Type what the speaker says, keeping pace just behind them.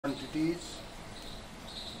quantities.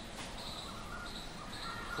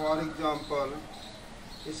 For example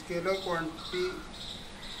scalar quantity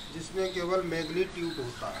जिसमें केवल magnitude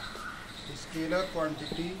होता है, scalar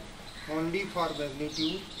quantity only for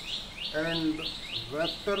magnitude, and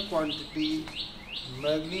vector quantity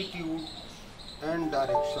magnitude and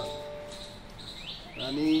direction,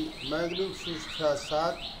 यानी magnitude के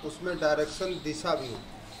साथ उसमें डायरेक्शन दिशा भी होती।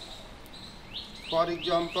 फॉर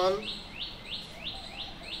एग्जांपल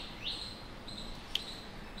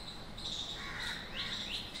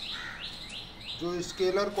जो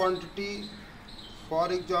scalar quantity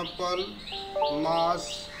for example mass,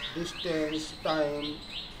 distance, time,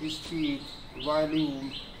 speed, volume,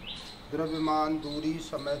 द्रव्यमान, दूरी,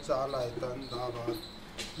 समय, चाल, आयतन, दाब,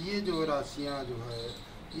 ये जो राशियाँ जो है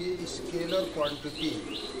ये स्केलर क्वांटिटी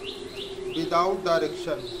विदाउट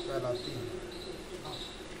डायरेक्शन कहलाती है।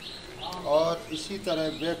 और इसी तरह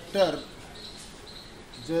वेक्टर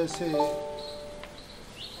जैसे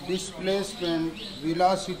डिस्प्लेसमेंट,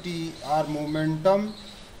 वेलोसिटी और मोमेंटम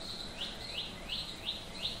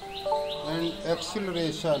एंड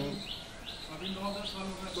एक्सीलरेशन,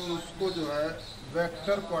 तो उसको जो है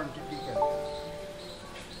वेक्टर क्वांटिटी कहते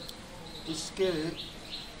हैं।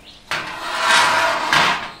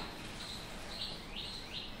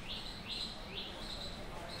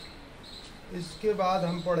 इसके बाद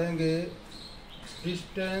हम पढ़ेंगे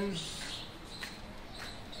distance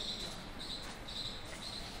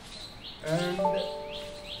and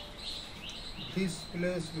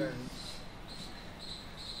displacement.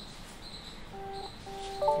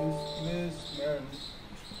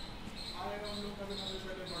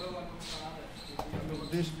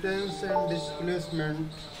 Distance and displacement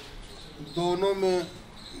दोनों में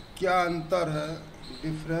क्या अंतर है,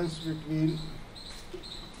 डिफरेंस बिटवीन।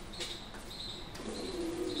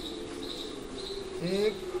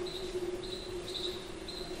 एक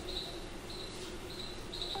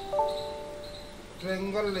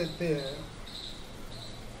ट्रायंगल लेते हैं,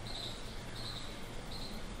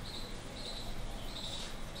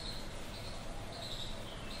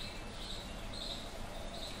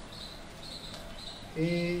 ए,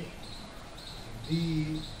 बी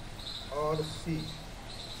और सी।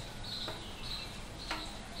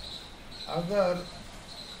 अगर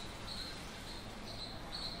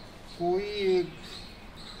कोई एक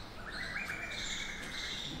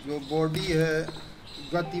जो बॉडी है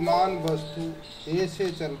गतिमान वस्तु ए से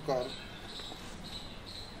चलकर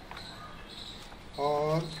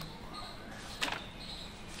और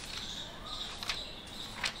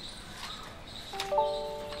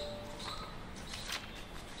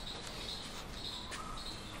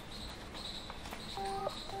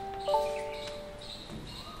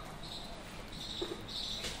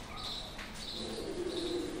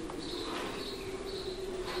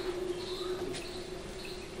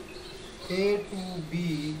ए टू बी,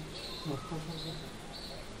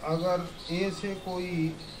 अगर ए से कोई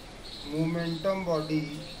मोमेंटम बॉडी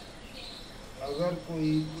अगर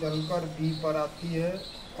कोई चलकर बी पर आती है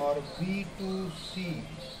और बी टू सी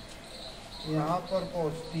यहाँ पर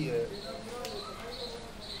पहुँचती है,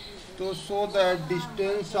 तो सो दैट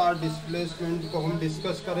डिस्टेंस और डिस्प्लेसमेंट को हम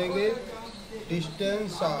डिस्कस करेंगे।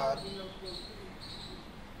 Distance are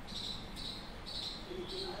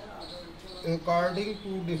according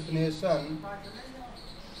to definition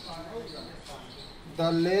the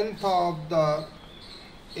length of the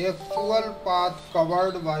actual path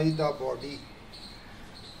covered by the body।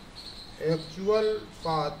 Actual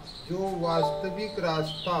path जो वास्तविक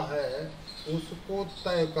रास्ता है उसको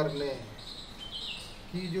तय करने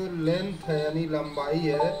की जो लेंथ है यानी लंबाई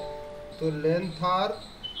है, तो लेंथ आर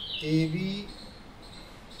ए बी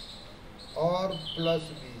और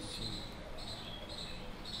प्लस बी सी।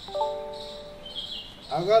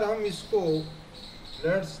 अगर हम इसको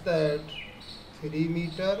लेट्स दैट 3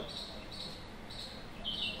 मीटर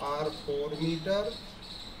और 4 मीटर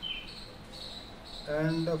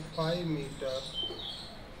एंड 5 मीटर,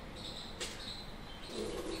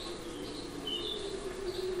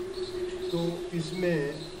 तो इसमें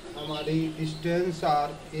हमारी distance R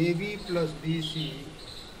A B plus B C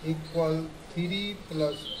equal 3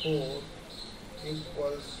 + 4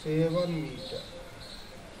 equal 7 metre.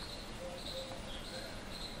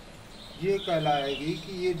 ये कहलाएगी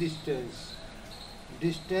कि ये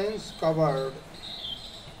distance covered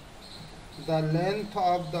the length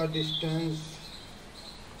of the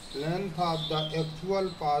actual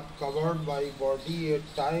path covered by body at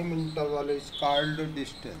time interval is called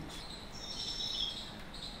distance,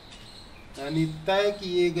 यानी तय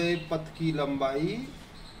किए गए पथ की लंबाई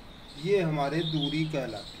ये हमारे दूरी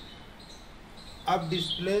कहलाती है। अब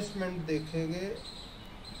डिस्प्लेसमेंट देखेंगे।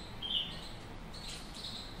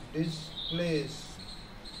 displacement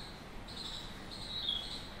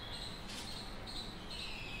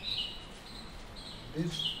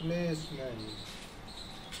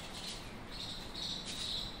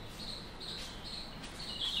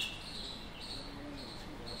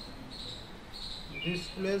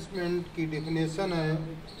डिस्प्लेसमेंट की डेफिनेशन है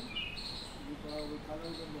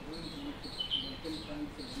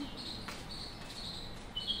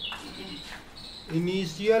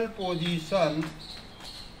initial position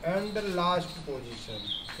and last position,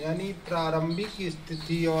 यानी प्रारंभिक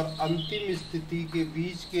स्थिति और अंतिम स्थिति के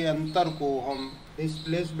बीच के अंतर को हम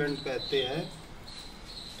डिस्प्लेसमेंट कहते हैं।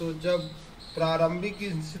 तो जब प्रारंभिक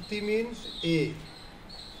स्थिति means A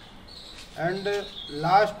and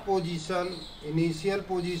last position, initial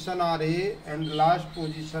position R A and last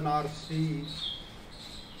position R C,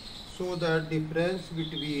 so that difference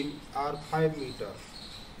between are 5 metre,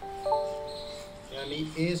 यानी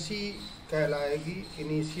ए सी कहलाएगी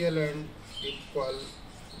इनिशियल एंड इक्वल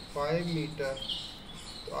 5 मीटर।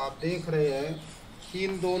 तो आप देख रहे हैं कि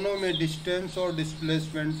इन दोनों में डिस्टेंस और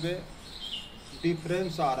डिस्प्लेसमेंट में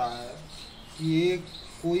डिफरेंस आ रहा है कि एक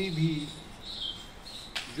कोई भी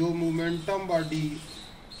जो momentum body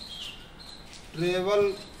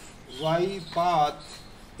travel Y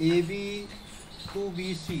path A B to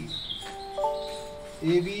B C,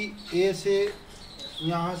 A B ए से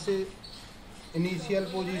यहाँ से इनिशियल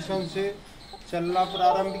पोजीशन से चलना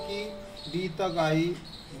प्रारंभ की, बी तक आई,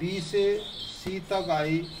 बी से सी तक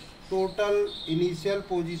आई, total initial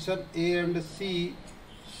position A and C,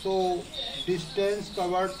 so distance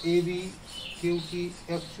covered A B, क्योंकि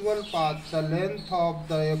actual path, the length of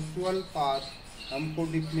the actual path, हमको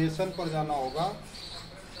डिफिनेशन पर जाना होगा,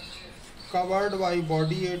 covered by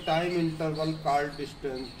body A time interval called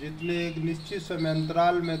distance, जितने एक निश्चित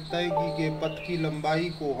समयांतराल में तय की गए पथ की लंबाई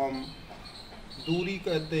को हम दूरी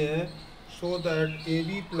कहते हैं। So that A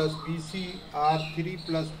B plus B C R 3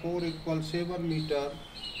 + 4 = 7 metre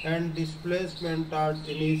and displacement are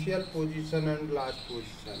initial position and last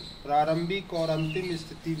position, प्रारंभिक और अंतिम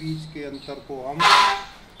स्थिति बीच के अंतर को हम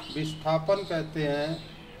विस्थापन कहते हैं।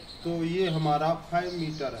 तो ये हमारा 5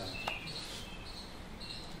 मीटर है।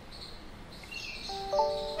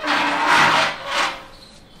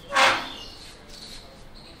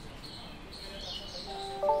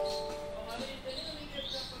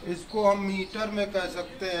 इसको हम मीटर में कह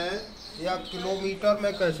सकते हैं या किलोमीटर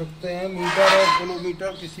में कह सकते हैं, मीटर और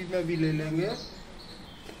किलोमीटर किसी में भी ले लेंगे,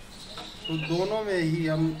 तो दोनों में ही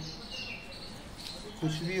हम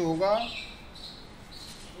कुछ भी होगा।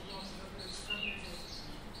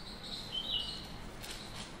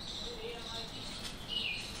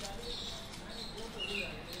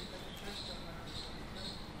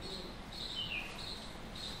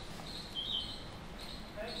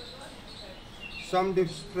 Some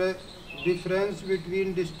difference between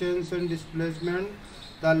distance and displacement.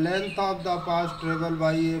 The length of the path traveled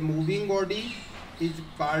by a moving body is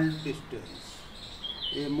called distance.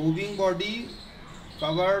 A moving body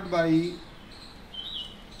covered by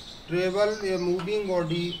travel, a moving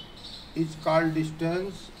body is called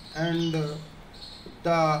distance, and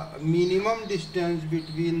the minimum distance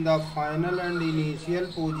between the final and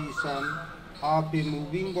initial position of a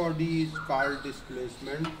moving body is called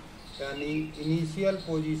displacement, यानी initial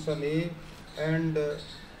position A and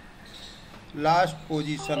last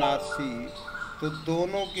position R C. तो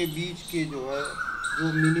दोनों के बीच के जो है जो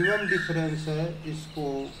minimum difference है इसको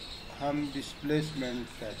हम डिस्प्लेसमेंट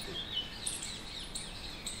कहते हैं।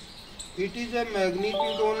 It is a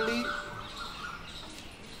magnitude only,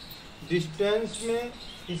 distance में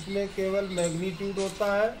इसमें केवल मैग्नीट्यूड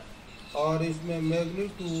होता है और इसमें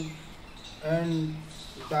magnitude and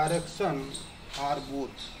direction are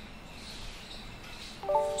both.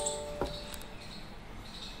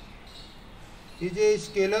 Is a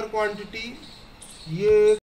scalar quantity, ये एक